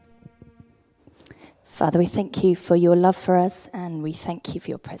Father, we thank you for your love for us, and we thank you for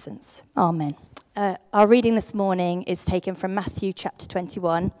your presence. Amen. Our reading this morning is taken from Matthew chapter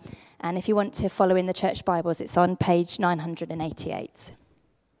 21, and if you want to follow in the church Bibles, it's on page 988.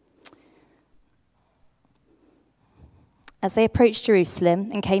 As they approached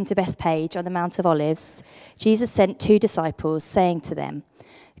Jerusalem and came to Bethphage on the Mount of Olives, Jesus sent 2 disciples, saying to them,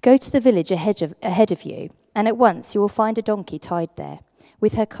 "Go to the village ahead of you, and at once you will find a donkey tied there,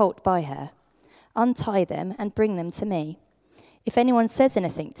 with her colt by her. Untie them and bring them to me. If anyone says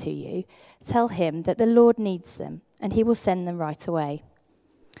anything to you, tell him that the Lord needs them, and he will send them right away."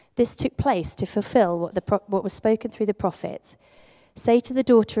 This took place to fulfill what was spoken through the prophet. "Say to the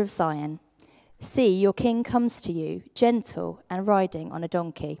daughter of Zion, 'See, your king comes to you, gentle and riding on a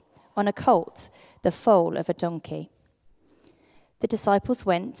donkey, on a colt, the foal of a donkey.'" The disciples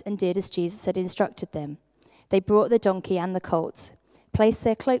went and did as Jesus had instructed them. They brought the donkey and the colt, placed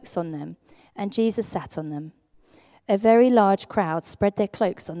their cloaks on them, and Jesus sat on them. A very large crowd spread their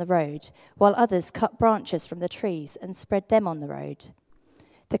cloaks on the road, while others cut branches from the trees and spread them on the road.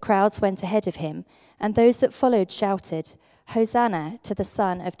 The crowds went ahead of him, and those that followed shouted, "Hosanna to the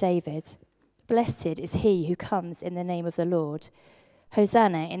Son of David. Blessed is he who comes in the name of the Lord.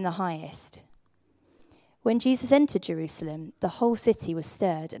 Hosanna in the highest." When Jesus entered Jerusalem, the whole city was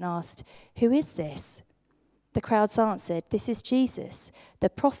stirred and asked, "Who is this?" The crowds answered, "This is Jesus, the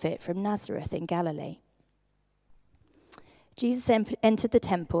prophet from Nazareth in Galilee." Jesus entered the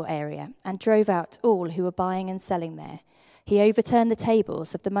temple area and drove out all who were buying and selling there. He overturned the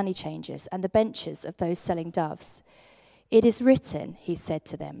tables of the money changers and the benches of those selling doves. "It is written," he said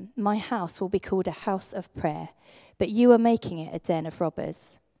to them, "My house will be called a house of prayer, but you are making it a den of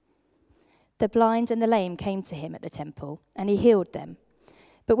robbers." The blind and the lame came to him at the temple, and he healed them.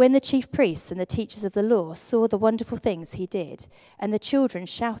 But when the chief priests and the teachers of the law saw the wonderful things he did, and the children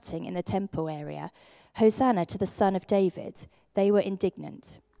shouting in the temple area, "Hosanna to the Son of David," they were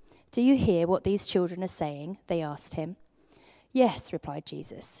indignant. "Do you hear what these children are saying?" they asked him. "Yes," replied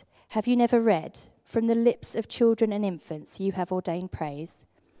Jesus. "Have you never read, 'From the lips of children and infants you have ordained praise'?"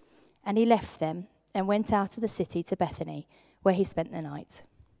 And he left them and went out of the city to Bethany, where he spent the night.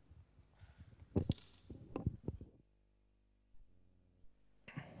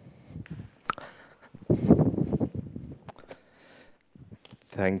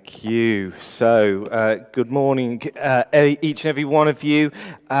 Thank you. So, good morning, each and every one of you.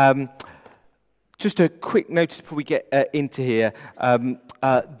 Just a quick notice before we get into here.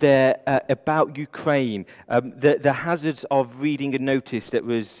 About Ukraine. The hazards of reading a notice that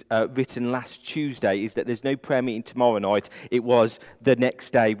was written last Tuesday is that there's no prayer meeting tomorrow night. It was the next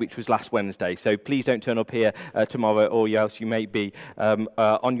day, which was last Wednesday. So please don't turn up here tomorrow, or else you may be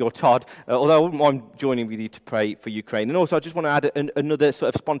on your Todd. Although I wouldn't mind joining with you to pray for Ukraine. And also, I just want to add another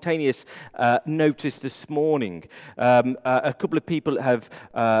sort of spontaneous notice this morning. A couple of people have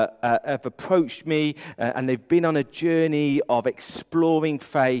approached me, and they've been on a journey of exploring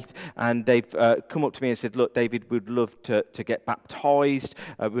faith, and they've come up to me and said, "Look, David, we'd love to get baptized.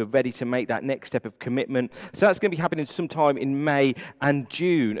 We're ready to make that next step of commitment." So that's going to be happening sometime in May and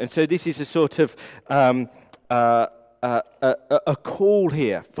June. And so this is a sort of a call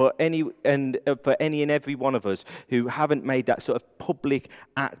here for any and every one of us who haven't made that sort of public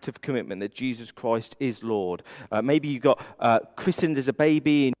act of commitment that Jesus Christ is Lord. Maybe you got christened as a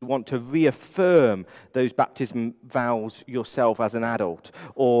baby and you want to reaffirm those baptism vows yourself as an adult,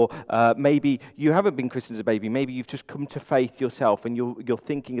 or maybe you haven't been christened as a baby. Maybe you've just come to faith yourself and you're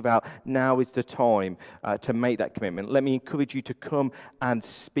thinking about now is the time to make that commitment. Let me encourage you to come and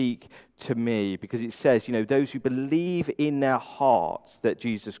speak to me, because it says, those who believe in their hearts that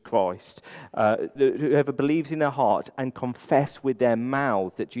Jesus Christ, whoever believes in their hearts and confess with their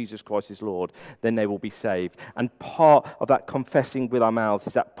mouths that Jesus Christ is Lord, then they will be saved. And part of that confessing with our mouths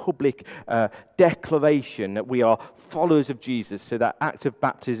is that public declaration that we are followers of Jesus. So that act of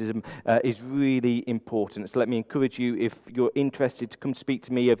baptism is really important. So let me encourage you, if you're interested, to come speak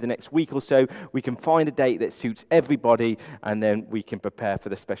to me over the next week or so. We can find a date that suits everybody, and then we can prepare for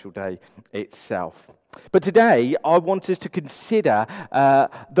the special day itself. But today, I want us to consider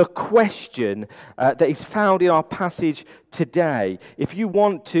the question that is found in our passage today. If you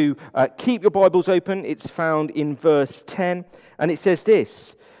want to keep your Bibles open, it's found in verse 10, and it says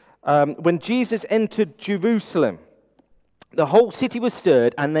this: when Jesus entered Jerusalem, the whole city was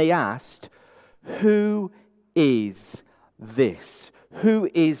stirred, and they asked, "Who is this? Who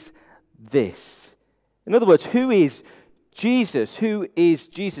is this?" In other words, who is Jesus? Who is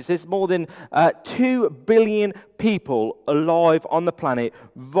Jesus? There's more than 2 billion people alive on the planet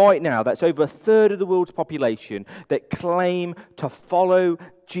right now. That's over a third of the world's population that claim to follow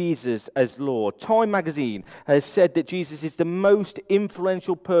Jesus as Lord. Time magazine has said that Jesus is the most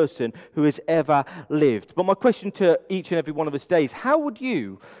influential person who has ever lived. But my question to each and every one of us today is, how would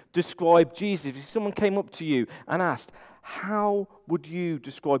you describe Jesus? If someone came up to you and asked, how would you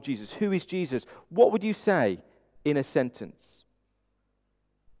describe Jesus? Who is Jesus? What would you say in a sentence?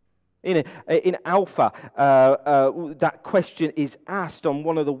 In Alpha, that question is asked on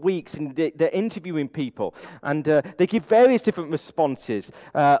one of the weeks, and they're interviewing people, and they give various different responses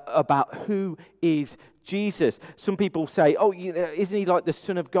about who is Jesus. Some people say, "Oh, isn't he like the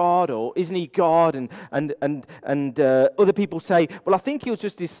Son of God, or isn't he God?" And other people say, "Well, I think he was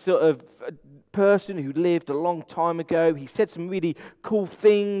just this sort of person who lived a long time ago. He said some really cool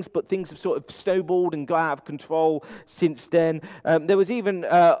things, but things have sort of snowballed and got out of control since then." There was even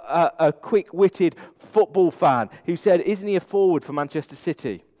a quick-witted football fan who said, "Isn't he a forward for Manchester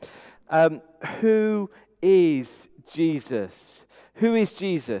City?" Who is Jesus? Who is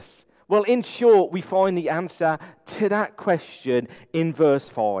Jesus? Well, in short, we find the answer to that question in verse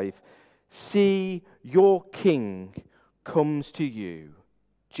 5. "See, your king comes to you,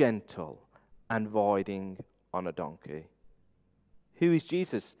 gentle and riding on a donkey." Who is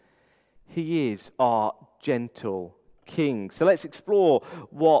Jesus? He is our gentle king. So let's explore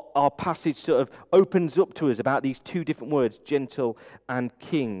what our passage sort of opens up to us about these two different words, gentle and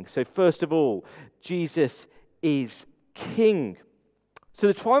king. So first of all, Jesus is king. So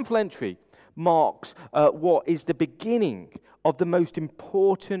the triumphal entry marks what is the beginning of the most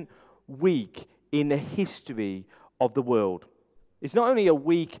important week in the history of the world. It's not only a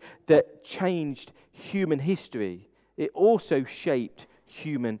week that changed human history, it also shaped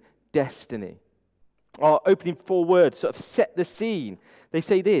human destiny. Our opening 4 words sort of set the scene. They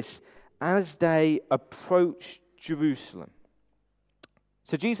say this: as they approached Jerusalem.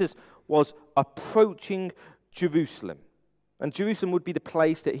 So Jesus was approaching Jerusalem. And Jerusalem would be the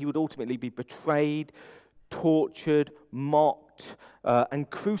place that he would ultimately be betrayed, tortured, mocked, and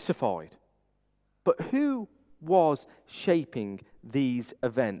crucified. But who was shaping these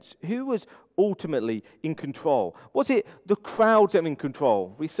events? Who was ultimately in control? Was it the crowds that were in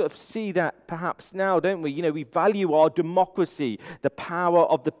control? We sort of see that perhaps now, don't we? We value our democracy, the power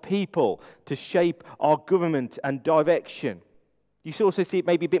of the people to shape our government and direction. You also see it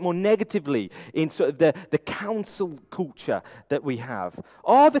maybe a bit more negatively in sort of the council culture that we have.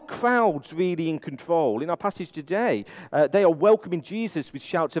 Are the crowds really in control? In our passage today, they are welcoming Jesus with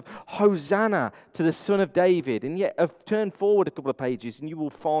shouts of "Hosanna to the Son of David." And yet, I've turned forward a couple of pages and you will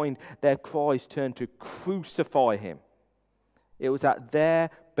find their cries turn to "Crucify him." It was at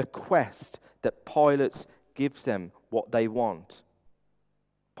their bequest that Pilate gives them what they want.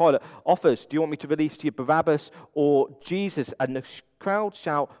 Pilate offers, "Do you want me to release to you Barabbas or Jesus?" And the crowd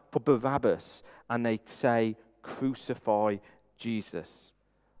shout for Barabbas, and they say, "Crucify Jesus."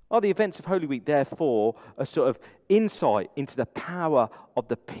 Are the events of Holy Week, therefore, a sort of insight into the power of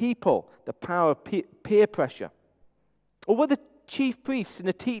the people, the power of peer pressure? Or were the chief priests and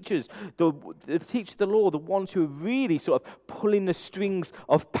the teachers, the teachers of the law, the ones who are really sort of pulling the strings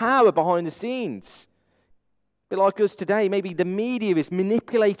of power behind the scenes? A bit like us today, maybe the media is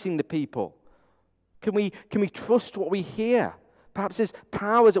manipulating the people. Can we trust what we hear? Perhaps there's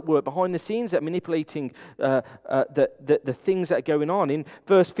powers at work behind the scenes that are manipulating the things that are going on. In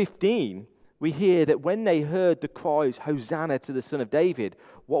verse 15, we hear that when they heard the cries, "Hosanna to the Son of David,"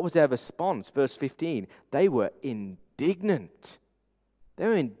 what was their response? Verse 15, they were indignant. They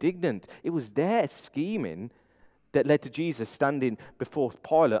were indignant. It was their scheming that led to Jesus standing before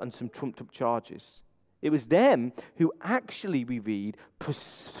Pilate on some trumped-up charges. It was them who actually, we read,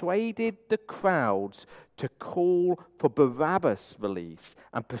 persuaded the crowds to call for Barabbas' release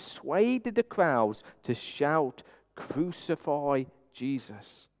and persuaded the crowds to shout, "Crucify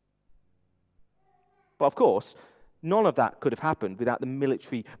Jesus." But of course, none of that could have happened without the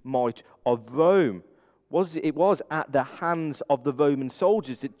military might of Rome. It was at the hands of the Roman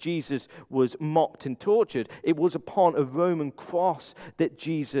soldiers that Jesus was mocked and tortured. It was upon a Roman cross that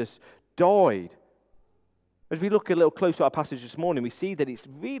Jesus died. As we look a little closer at our passage this morning, we see that it's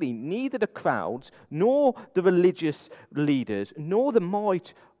really neither the crowds, nor the religious leaders, nor the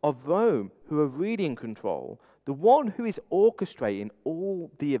might of Rome who are really in control. The one who is orchestrating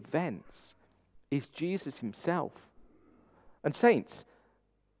all the events is Jesus himself. And saints,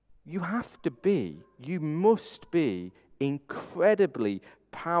 you must be incredibly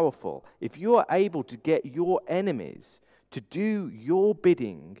powerful if you are able to get your enemies to do your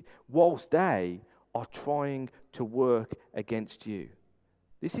bidding whilst they are trying to work against you.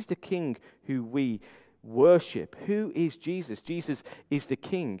 This is the king who we worship. Who is Jesus? Jesus is the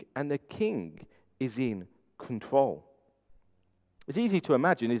king, and the king is in control. It's easy to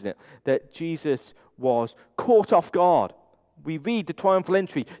imagine, isn't it, that Jesus was caught off guard. We read the triumphal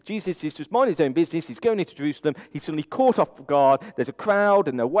entry. Jesus is just minding his own business. He's going into Jerusalem. He's suddenly caught off guard. There's a crowd,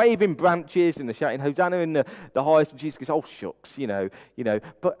 and they're waving branches, and they're shouting, Hosanna in the highest. And Jesus goes, oh, shucks, you know.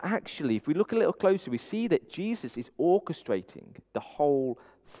 But actually, if we look a little closer, we see that Jesus is orchestrating the whole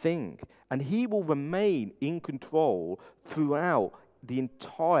thing. And he will remain in control throughout the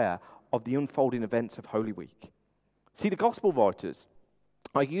entire of the unfolding events of Holy Week. See, the gospel writers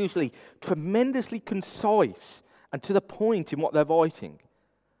are usually tremendously concise and to the point in what they're writing.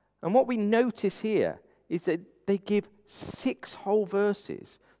 And what we notice here is that they give 6 whole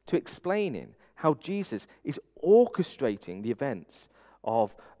verses to explaining how Jesus is orchestrating the events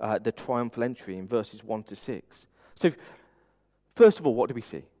of the triumphal entry in verses 1 to 6. So, first of all, what do we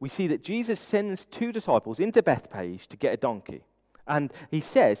see? We see that Jesus sends 2 disciples into Bethpage to get a donkey. And he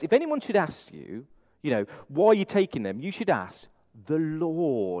says, if anyone should ask you, why are you taking them? You should ask, the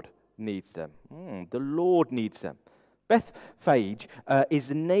Lord needs them. The Lord needs them. Bethphage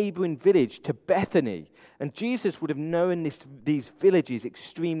is a neighboring village to Bethany, and Jesus would have known these villages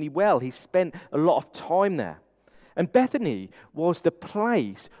extremely well. He spent a lot of time there. And Bethany was the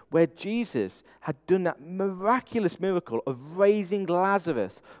place where Jesus had done that miraculous miracle of raising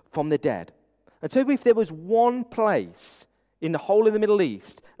Lazarus from the dead. And so if there was one place in the whole of the Middle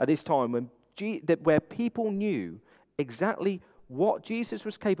East at this time where people knew exactly what Jesus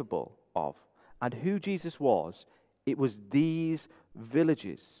was capable of and who Jesus was, it was these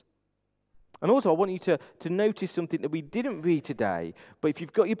villages. And also, I want you to notice something that we didn't read today, but if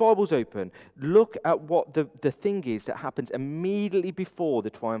you've got your Bibles open, look at what the thing is that happens immediately before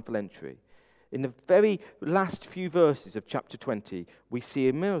the triumphal entry. In the very last few verses of chapter 20, we see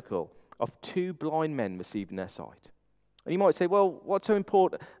a miracle of 2 blind men receiving their sight. And you might say, well, what's so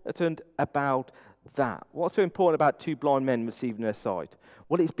important about that? What's so important about 2 blind men receiving their sight?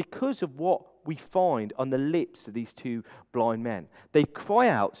 Well, it's because of what we find on the lips of these 2 blind men. They cry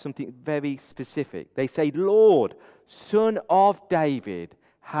out something very specific. They say, Lord, Son of David,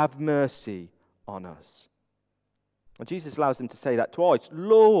 have mercy on us. And Jesus allows them to say that twice.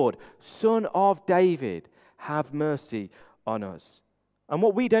 Lord, Son of David, have mercy on us. And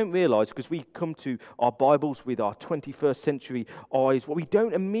what we don't realize, because we come to our Bibles with our 21st century eyes, what we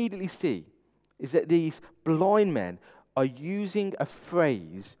don't immediately see is that these blind men are using a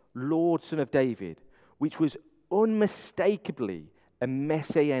phrase, Lord, Son of David, which was unmistakably a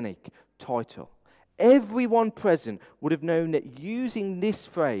messianic title. Everyone present would have known that using this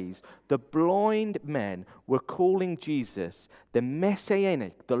phrase, the blind men were calling Jesus the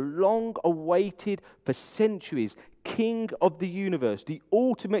messianic, the long-awaited for centuries King of the universe, the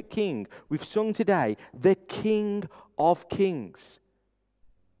ultimate King. We've sung today, the King of Kings,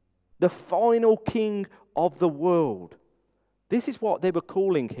 the final King of the world. This is what they were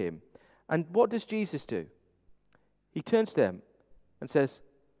calling him. And what does Jesus do? He turns to them and says,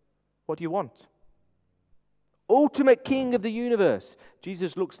 what do you want? Ultimate King of the universe.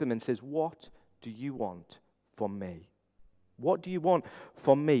 Jesus looks at them and says, what do you want from me? What do you want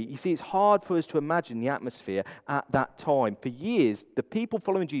from me? You see, it's hard for us to imagine the atmosphere at that time. For years, the people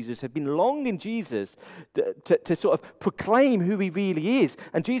following Jesus had been longing Jesus to sort of proclaim who he really is.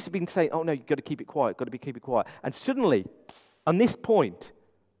 And Jesus had been saying, oh no, you've got to keep it quiet, keep it quiet. And suddenly, on this point,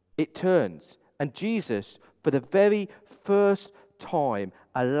 it turns. And Jesus, for the very first time,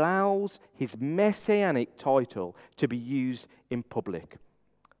 allows his messianic title to be used in public.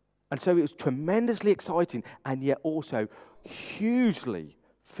 And so it was tremendously exciting and yet also hugely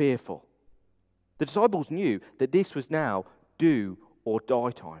fearful. The disciples knew that this was now do or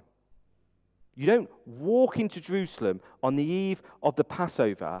die time. You don't walk into Jerusalem on the eve of the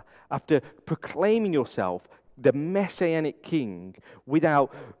Passover after proclaiming yourself the messianic king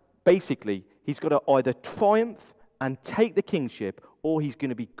without, basically, he's got to either triumph and take the kingship or he's going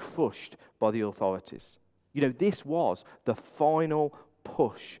to be crushed by the authorities. This was the final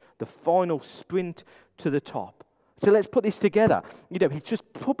push, the final sprint to the top. So let's put this together. He's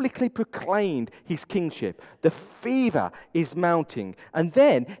just publicly proclaimed his kingship. The fever is mounting. And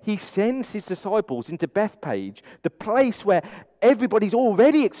then he sends his disciples into Bethpage, the place where everybody's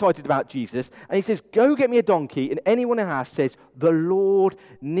already excited about Jesus. And he says, go get me a donkey. And anyone who asks says, the Lord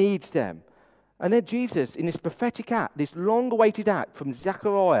needs them. And then Jesus, in this prophetic act, this long-awaited act from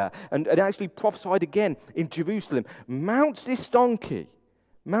Zechariah, and actually prophesied again in Jerusalem, mounts this donkey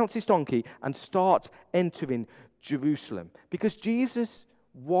and starts entering Jerusalem. Because Jesus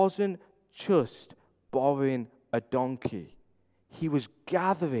wasn't just borrowing a donkey. He was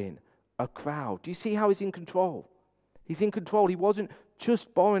gathering a crowd. Do you see how he's in control? He's in control. He wasn't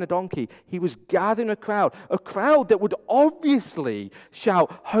just borrowing a donkey. He was gathering a crowd that would obviously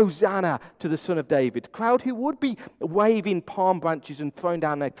shout, Hosanna to the Son of David, a crowd who would be waving palm branches and throwing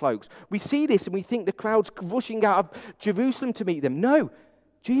down their cloaks. We see this and we think the crowd's rushing out of Jerusalem to meet them. No,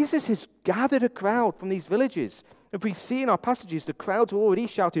 Jesus has gathered a crowd from these villages. If we see in our passages, the crowds are already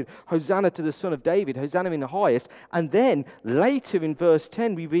shouting, Hosanna to the Son of David, Hosanna in the highest. And then later in verse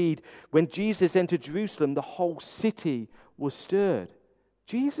 10, we read, when Jesus entered Jerusalem, the whole city was stirred.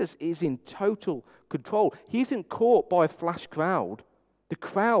 Jesus is in total control. He isn't caught by a flash crowd. The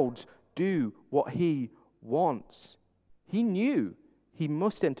crowds do what he wants. He knew he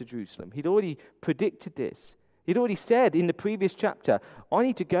must enter Jerusalem. He'd already predicted this. He'd already said in the previous chapter, I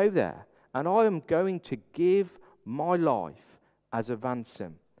need to go there, and I am going to give my life as a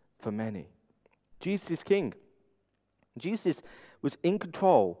ransom for many. Jesus is king. Jesus was in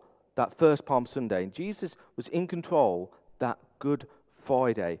control that first Palm Sunday, and Jesus was in control that Good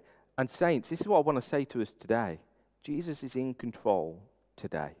Friday. And saints, this is what I want to say to us today. Jesus is in control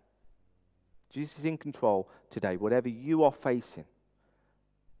today. Jesus is in control today. Whatever you are facing,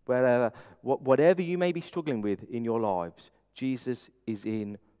 whatever you may be struggling with in your lives, Jesus is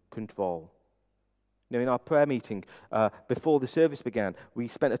in control. You know, in our prayer meeting, before the service began, we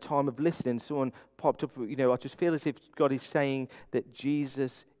spent a time of listening. Someone popped up, I just feel as if God is saying that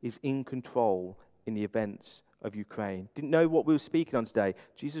Jesus is in control in the events of Ukraine. Didn't know what we were speaking on today.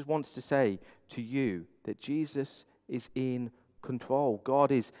 Jesus wants to say to you that Jesus is in control.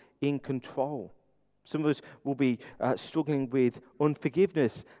 God is in control. Some of us will be struggling with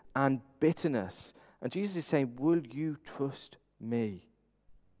unforgiveness and bitterness. And Jesus is saying, will you trust me?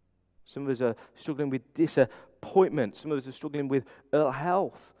 Some of us are struggling with disappointment. Some of us are struggling with ill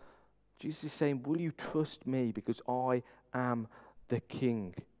health. Jesus is saying, will you trust me because I am the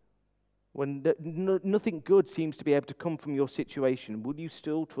King? When nothing good seems to be able to come from your situation, will you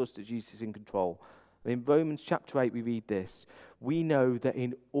still trust that Jesus is in control? And in Romans chapter 8 we read this. We know that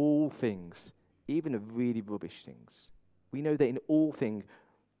in all things, even the really rubbish things, we know that in all things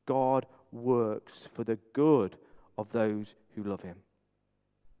God works for the good of those who love him.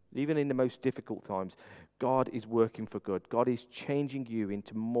 Even in the most difficult times, God is working for good. God is changing you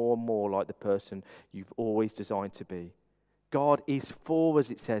into more and more like the person you've always designed to be. God is for us,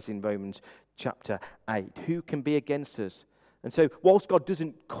 it says in Romans chapter 8. Who can be against us? And so, whilst God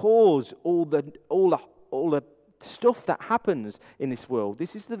doesn't cause all the stuff that happens in this world,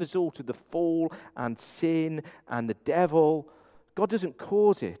 this is the result of the fall and sin and the devil. God doesn't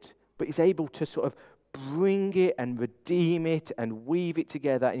cause it, but he's able to sort of bring it and redeem it and weave it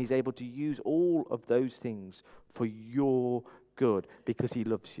together, and he's able to use all of those things for your good because he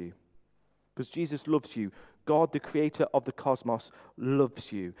loves you. Because Jesus loves you. God, the creator of the cosmos,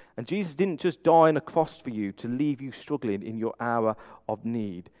 loves you. And Jesus didn't just die on a cross for you to leave you struggling in your hour of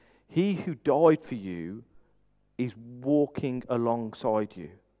need. He who died for you is walking alongside you.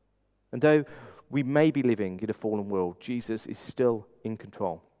 And though we may be living in a fallen world, Jesus is still in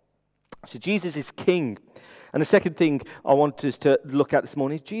control. So Jesus is king. And the second thing I want us to look at this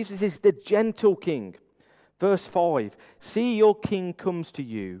morning is Jesus is the gentle king. Verse 5, see your king comes to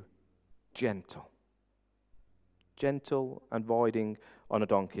you gentle. Gentle and riding on a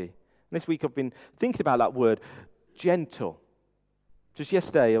donkey. And this week I've been thinking about that word, gentle. Just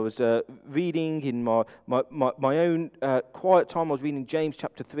yesterday I was reading in my own quiet time. I was reading James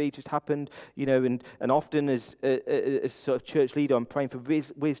chapter 3, just happened, and often as sort of church leader I'm praying for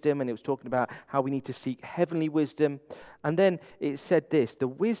wisdom, and it was talking about how we need to seek heavenly wisdom. And then it said this, the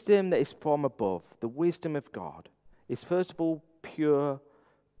wisdom that is from above, the wisdom of God, is first of all pure,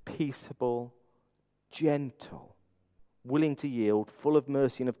 peaceable, gentle, willing to yield, full of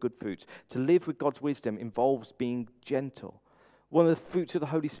mercy and of good fruits. To live with God's wisdom involves being gentle. One of the fruits of the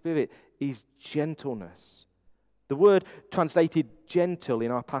Holy Spirit is gentleness. The word translated gentle in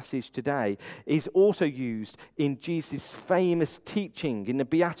our passage today is also used in Jesus' famous teaching in the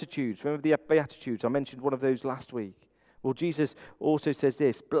Beatitudes. Remember the Beatitudes? I mentioned one of those last week. Well, Jesus also says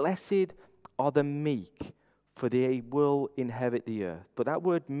this, blessed are the meek, for they will inherit the earth. But that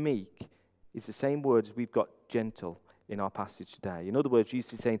word meek is the same word as we've got gentle in our passage today. In other words,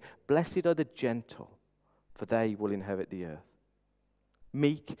 Jesus is saying, blessed are the gentle, for they will inherit the earth.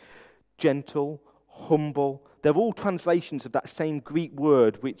 Meek, gentle, humble. They're all translations of that same Greek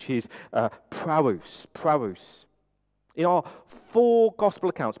word, which is praus. In our 4 gospel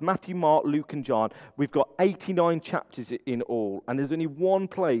accounts, Matthew, Mark, Luke, and John, we've got 89 chapters in all, and there's only one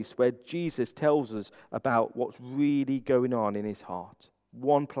place where Jesus tells us about what's really going on in his heart.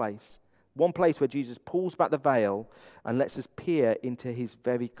 One place where Jesus pulls back the veil and lets us peer into his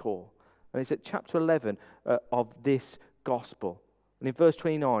very core. And it's at chapter 11 of this gospel. And in verse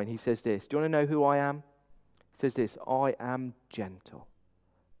 29, he says this. Do you want to know who I am? He says this, I am gentle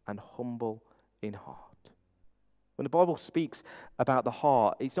and humble in heart. When the Bible speaks about the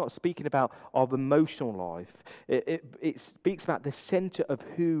heart, it's not speaking about our emotional life. It speaks about the center of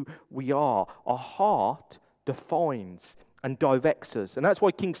who we are. Our heart defines and directs us. And that's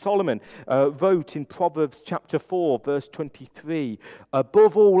why King Solomon wrote in Proverbs chapter 4, verse 23,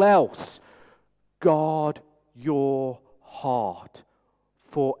 above all else, guard your heart,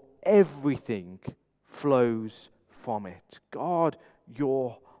 for everything flows from it. Guard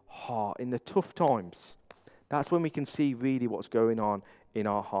your heart. In the tough times, that's when we can see really what's going on in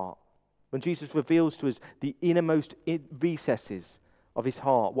our heart. When Jesus reveals to us the innermost recesses of his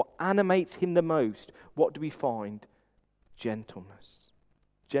heart, what animates him the most, what do we find? Gentleness.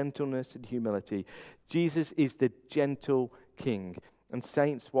 Gentleness and humility. Jesus is the gentle King. And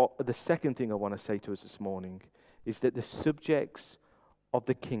saints, what the second thing I want to say to us this morning is that the subjects of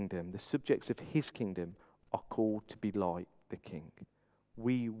the kingdom, the subjects of his kingdom, are called to be like the King.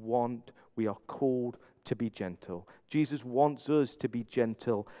 We are called to be gentle. Jesus wants us to be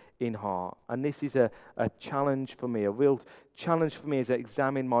gentle in heart. And this is a challenge for me, a real challenge for me as I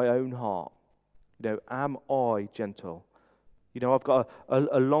examine my own heart. Am I gentle? I've got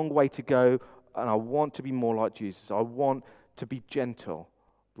a long way to go, and I want to be more like Jesus. I want to be gentle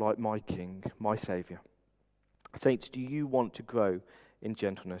like my King, my Savior. Saints, do you want to grow in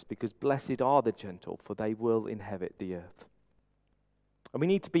gentleness? Because blessed are the gentle, for they will inherit the earth. And we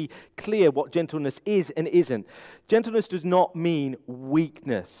need to be clear what gentleness is and isn't. Gentleness does not mean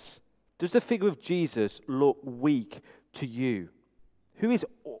weakness. Does the figure of Jesus look weak to you?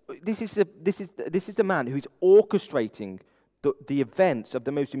 This is the man who is orchestrating the events of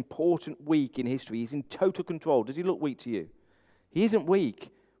the most important week in history. He's in total control. Does he look weak to you? He isn't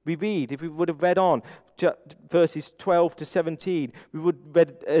weak. We read, if we would have read on, verses 12 to 17, we would have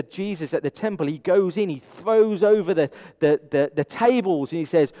read Jesus at the temple. He goes in, he throws over the tables, and he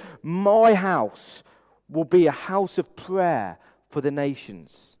says, my house will be a house of prayer for the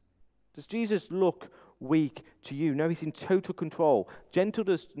nations. Does Jesus look weak to you? No, he's in total control.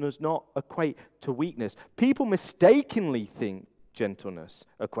 Gentleness does not equate to weakness. People mistakenly think gentleness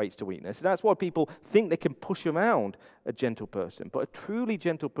equates to weakness. That's why people think they can push around a gentle person. But a truly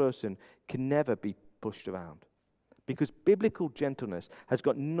gentle person can never be pushed around. Because biblical gentleness has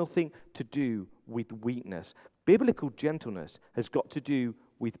got nothing to do with weakness. Biblical gentleness has got to do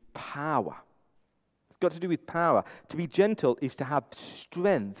with power. It's got to do with power. To be gentle is to have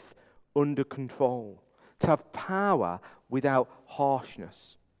strength under control. To have power without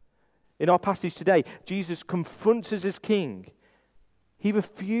harshness. In our passage today, Jesus confronts us as King. He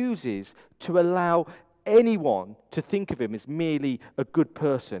refuses to allow anyone to think of him as merely a good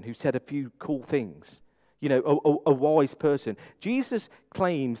person who said a few cool things, a wise person. Jesus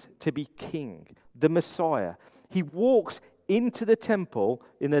claims to be King, the Messiah. He walks into the temple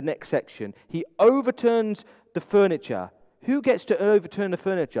in the next section. He overturns the furniture. Who gets to overturn the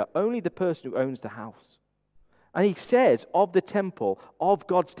furniture? Only the person who owns the house. And he says of the temple, of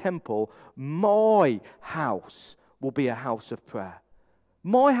God's temple, my house will be a house of prayer.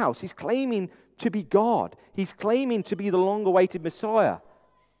 My house. He's claiming to be God. He's claiming to be the long-awaited Messiah.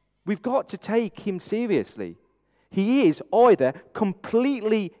 We've got to take him seriously. He is either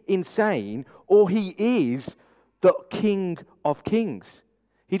completely insane or he is the King of Kings.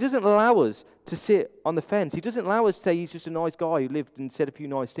 He doesn't allow us to sit on the fence. He doesn't allow us to say he's just a nice guy who lived and said a few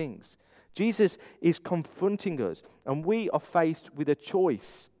nice things. Jesus is confronting us, and we are faced with a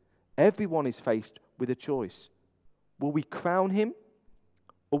choice. Everyone is faced with a choice. Will we crown him?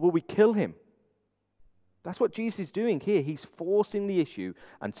 Or will we kill him? That's what Jesus is doing here. He's forcing the issue.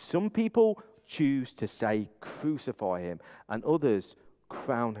 And some people choose to say, crucify him. And others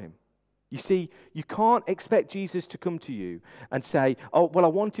crown him. You see, you can't expect Jesus to come to you and say, oh, well, I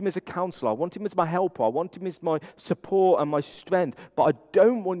want him as a counselor. I want him as my helper. I want him as my support and my strength. But I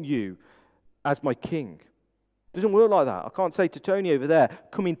don't want you as my king. It doesn't work like that. I can't say to Tony over there,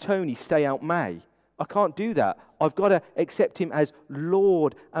 come in, Tony, stay out May. I can't do that. I've got to accept him as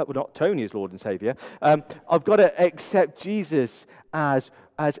Lord, well, not Tony as Lord and Savior. I've got to accept Jesus as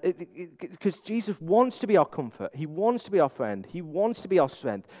because Jesus wants to be our comfort. He wants to be our friend. He wants to be our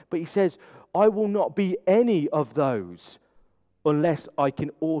strength. But he says, I will not be any of those unless I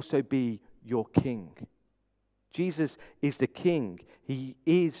can also be your king. Jesus is the king. He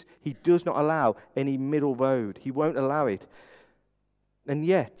does not allow any middle road. He won't allow it. And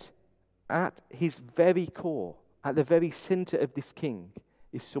yet, at his very core, at the very center of this king,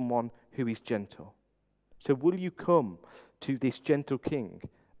 is someone who is gentle. So will you come to this gentle king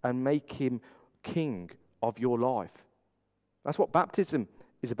and make him king of your life? That's what baptism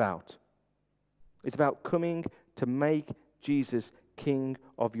is about. It's about coming to make Jesus King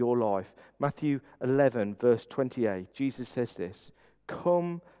of your life. Matthew 11, verse 28, Jesus says this,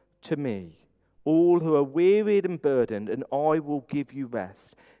 "Come to me, all who are wearied and burdened, and I will give you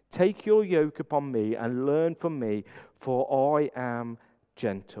rest. Take your yoke upon me and learn from me, for I am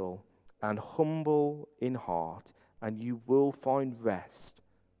gentle and humble in heart, and you will find rest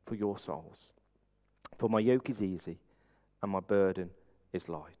for your souls. For my yoke is easy and my burden is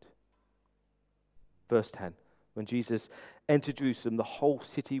light." Verse 10, when Jesus entered Jerusalem, the whole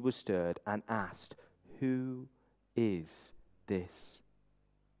city was stirred and asked, "Who is this?"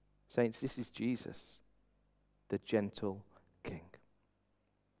 Saints, this is Jesus, the gentle King.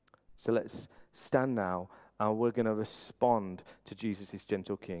 So let's stand now, and we're going to respond to Jesus'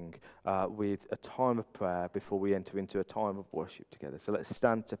 gentle King with a time of prayer before we enter into a time of worship together. So let's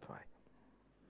stand to pray.